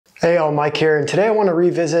Hey all, Mike here, and today I want to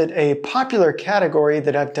revisit a popular category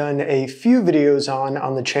that I've done a few videos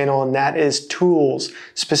on the channel, and that is tools,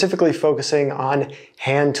 specifically focusing on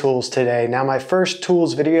hand tools today. Now, my first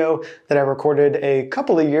tools video that I recorded a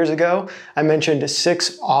couple of years ago, I mentioned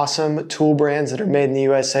 6 awesome tool brands that are made in the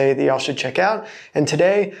USA that y'all should check out, and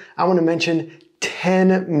today I want to mention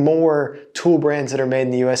 10 more tool brands that are made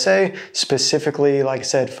in the USA, specifically, like I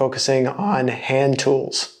said, focusing on hand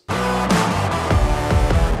tools.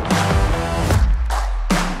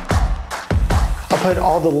 I'll put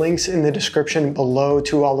all the links in the description below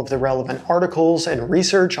to all of the relevant articles and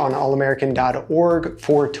research on allamerican.org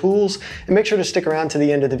for tools. And make sure to stick around to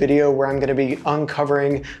the end of the video where I'm going to be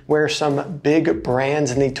uncovering where some big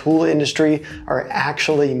brands in the tool industry are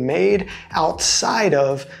actually made outside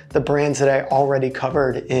of the brands that I already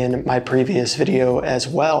covered in my previous video as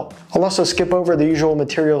well. I'll also skip over the usual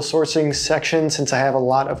material sourcing section since I have a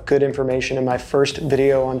lot of good information in my first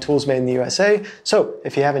video on tools made in the USA. So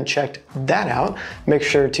if you haven't checked that out, make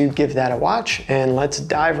sure to give that a watch and let's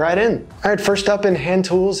dive right in. All right, first up in hand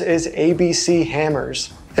tools is ABC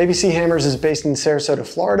Hammers. ABC Hammers is based in Sarasota,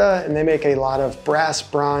 Florida, and they make a lot of brass,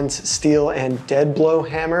 bronze, steel, and dead blow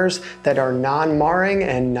hammers that are non-marring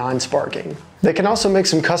and non-sparking. They can also make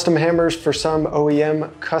some custom hammers for some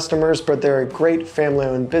OEM customers, but they're a great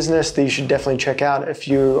family-owned business that you should definitely check out if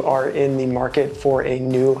you are in the market for a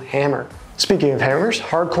new hammer. Speaking of hammers,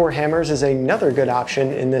 Hardcore Hammers is another good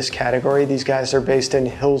option in this category. These guys are based in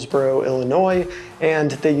Hillsboro, Illinois, and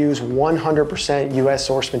they use 100% US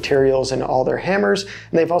source materials in all their hammers,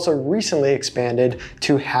 and they've also recently expanded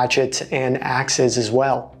to hatchets and axes as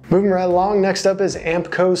well. Moving right along, next up is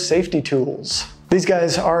Ampco Safety Tools. These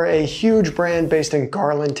guys are a huge brand based in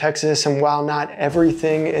Garland, Texas, and while not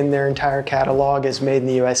everything in their entire catalog is made in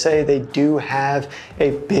the USA, they do have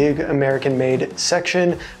a big American-made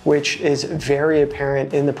section, which is very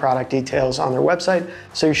apparent in the product details on their website,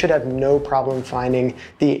 so you should have no problem finding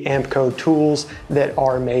the Ampco tools that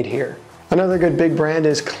are made here. Another good big brand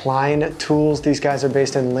is Klein Tools. These guys are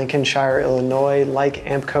based in Lincolnshire, Illinois. Like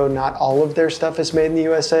Ampco, not all of their stuff is made in the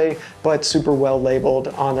USA, but super well labeled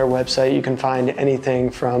on their website. You can find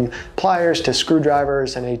anything from pliers to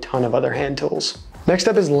screwdrivers and a ton of other hand tools. Next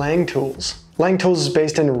up is Lang Tools. Lang Tools is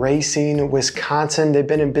based in Racine, Wisconsin. They've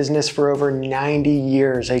been in business for over 90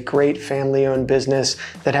 years, a great family-owned business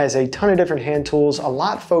that has a ton of different hand tools, a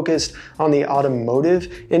lot focused on the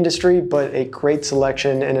automotive industry, but a great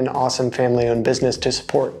selection and an awesome family-owned business to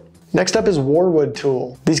support. Next up is Warwood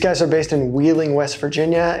Tool. These guys are based in Wheeling, West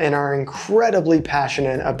Virginia, and are incredibly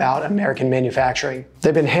passionate about American manufacturing.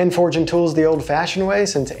 They've been hand forging tools the old-fashioned way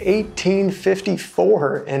since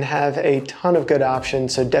 1854 and have a ton of good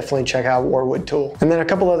options, so definitely check out Warwood Tool. And then a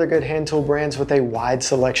couple other good hand tool brands with a wide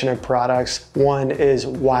selection of products. One is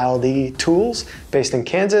Wildy Tools, based in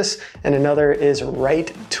Kansas, and another is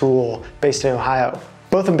Wright Tool, based in Ohio.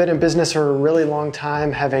 Both have been in business for a really long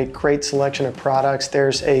time, have a great selection of products.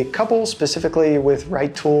 There's a couple specifically with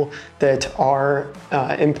Wright Tool that are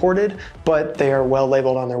imported, but they are well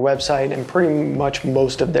labeled on their website, and pretty much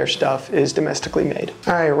most of their stuff is domestically made.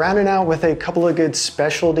 All right, rounding out with a couple of good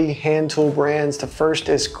specialty hand tool brands. The first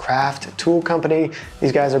is Craft Tool Company.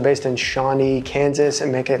 These guys are based in Shawnee, Kansas,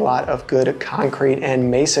 and make a lot of good concrete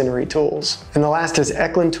and masonry tools. And the last is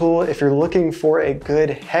Eklund Tool. If you're looking for a good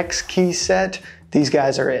hex key set, these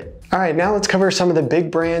guys are it. All right, now let's cover some of the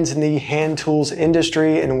big brands in the hand tools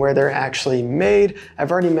industry and where they're actually made.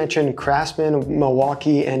 I've already mentioned Craftsman,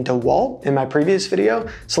 Milwaukee, and DeWalt in my previous video,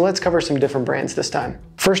 so let's cover some different brands this time.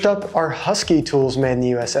 First up are Husky Tools made in the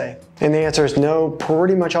USA. And the answer is no,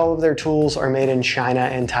 pretty much all of their tools are made in China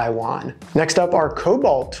and Taiwan. Next up are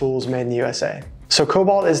Cobalt Tools made in the USA. So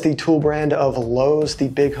Cobalt is the tool brand of Lowe's, the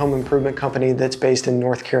big home improvement company that's based in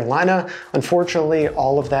North Carolina. Unfortunately,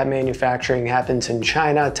 all of that manufacturing happens in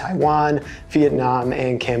China, Taiwan, Vietnam,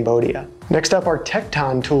 and Cambodia. Next up are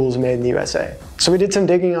Tecton Tools made in the USA. So we did some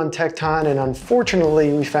digging on Tecton, and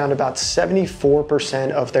unfortunately we found about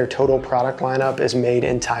 74% of their total product lineup is made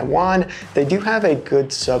in Taiwan. They do have a good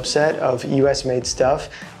subset of US made stuff,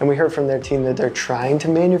 and we heard from their team that they're trying to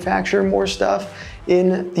manufacture more stuff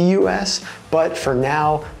in the US, but for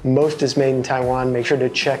now, most is made in Taiwan. Make sure to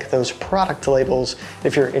check those product labels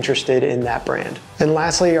if you're interested in that brand. And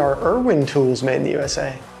lastly are Irwin Tools made in the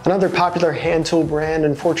USA. Another popular hand tool brand.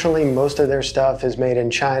 Unfortunately, most of their stuff is made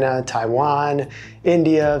in China, Taiwan,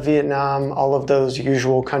 India, Vietnam, all of those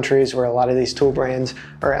usual countries where a lot of these tool brands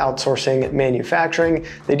are outsourcing manufacturing.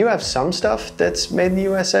 They do have some stuff that's made in the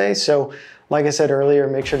USA, so Like I said earlier,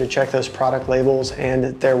 make sure to check those product labels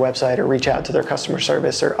and their website, or reach out to their customer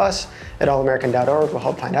service, or us at allamerican.org. We'll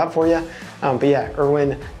help find out for you. But yeah,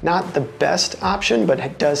 Irwin, not the best option, but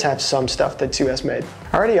it does have some stuff that's US made.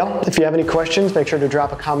 Alrighty, y'all. If you have any questions, make sure to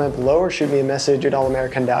drop a comment below or shoot me a message at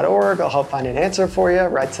allamerican.org. I'll help find an answer for you,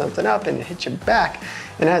 write something up, and hit you back.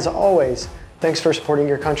 And as always, thanks for supporting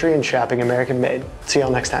your country and shopping American made. See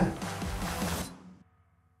y'all next time.